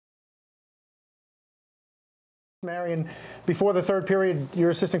Marian, before the third period, your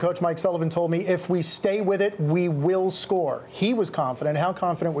assistant coach Mike Sullivan told me if we stay with it, we will score. He was confident. How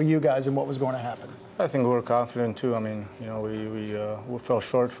confident were you guys in what was going to happen? I think we were confident too. I mean, we fell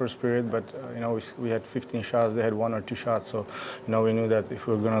short first period, but we had 15 shots. They had 1 or 2 shots. So, we knew that if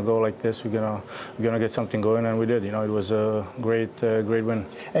we were gonna go like this, we're gonna get something going, and we did. It was a great win.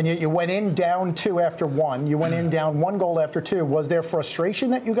 And you went in down 2 after 1. You went in down 1 goal after 2. Was there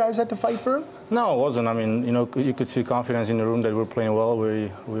frustration that you guys had to fight through? No, it wasn't. I mean, you could see confidence in the room that we were playing well.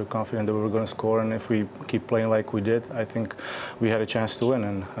 We were confident that we were going to score, and if we keep playing like we did, I think we had a chance to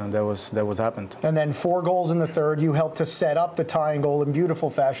win, and that was what happened. And then 4 goals in the third. You helped to set up the tying goal in beautiful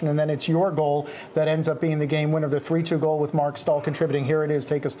fashion, and then it's your goal that ends up being the game winner, the 3-2 goal with Mark Stahl contributing. Here it is.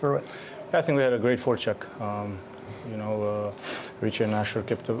 Take us through it. I think we had a great forecheck. Richie and Asher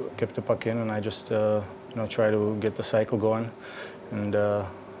kept the puck in, and I just try to get the cycle going, and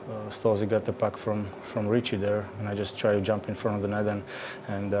Stolzy got the puck from Richie there, and I just tried to jump in front of the net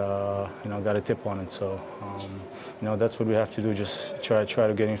and got a tip on it. So that's what we have to do, just try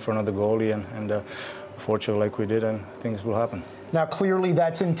to get in front of the goalie and fortunately like we did, and things will happen. Now clearly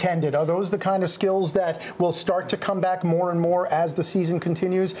that's intended. Are those the kind of skills that will start to come back more and more as the season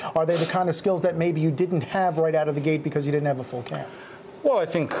continues? Are they the kind of skills that maybe you didn't have right out of the gate because you didn't have a full camp? Well, I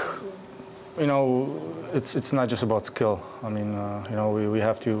think it's not just about skill. I mean, we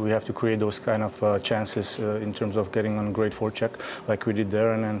have to create those kind of chances in terms of getting on a great forecheck like we did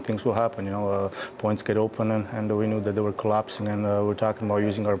there, and then things will happen. Points get open, and we knew that they were collapsing, and we're talking about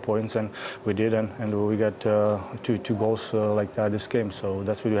using our points, and we did, and we got two goals like that this game. So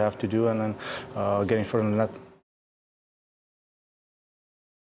that's what we have to do, and then get in front of the net.